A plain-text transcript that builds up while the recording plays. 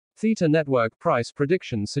Theta network price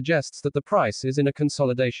prediction suggests that the price is in a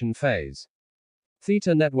consolidation phase.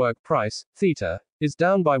 Theta network price, theta, is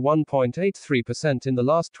down by 1.83% in the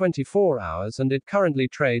last 24 hours and it currently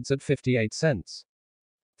trades at 58 cents.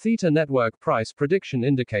 Theta network price prediction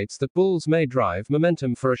indicates that bulls may drive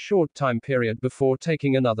momentum for a short time period before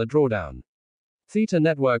taking another drawdown. Theta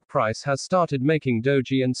network price has started making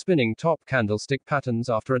doji and spinning top candlestick patterns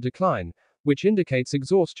after a decline, which indicates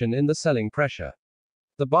exhaustion in the selling pressure.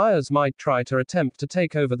 The buyers might try to attempt to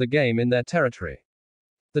take over the game in their territory.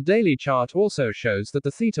 The daily chart also shows that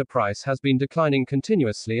the theta price has been declining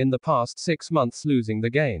continuously in the past 6 months, losing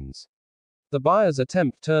the gains. The buyer's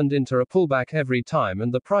attempt turned into a pullback every time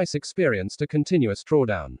and the price experienced a continuous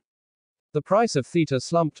drawdown. The price of theta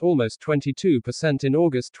slumped almost 22% in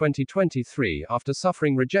August 2023 after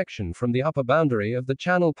suffering rejection from the upper boundary of the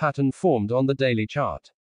channel pattern formed on the daily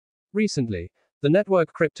chart. Recently, the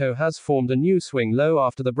network crypto has formed a new swing low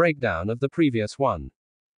after the breakdown of the previous one.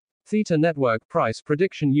 Theta network price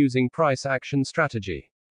prediction using price action strategy.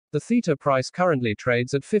 The theta price currently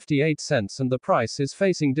trades at 58 cents and the price is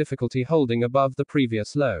facing difficulty holding above the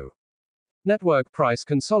previous low. Network price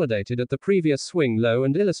consolidated at the previous swing low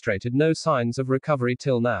and illustrated no signs of recovery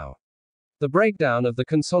till now. The breakdown of the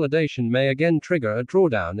consolidation may again trigger a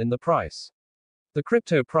drawdown in the price. The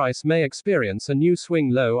crypto price may experience a new swing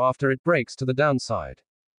low after it breaks to the downside.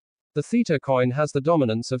 The theta coin has the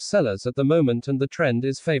dominance of sellers at the moment and the trend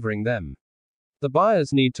is favoring them. The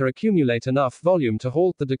buyers need to accumulate enough volume to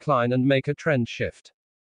halt the decline and make a trend shift.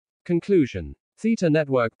 Conclusion. Theta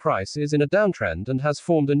network price is in a downtrend and has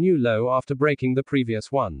formed a new low after breaking the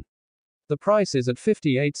previous one. The price is at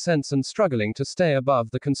 58 cents and struggling to stay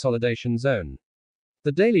above the consolidation zone.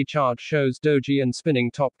 The daily chart shows doji and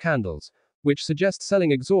spinning top candles, which suggest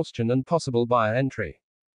selling exhaustion and possible buyer entry.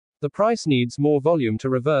 The price needs more volume to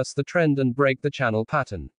reverse the trend and break the channel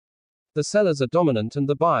pattern. The sellers are dominant and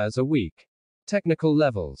the buyers are weak. Technical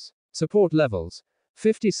levels. Support levels: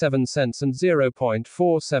 57 cents and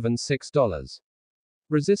 $0.476.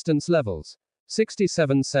 Resistance levels: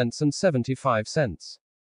 67 cents and 75 cents.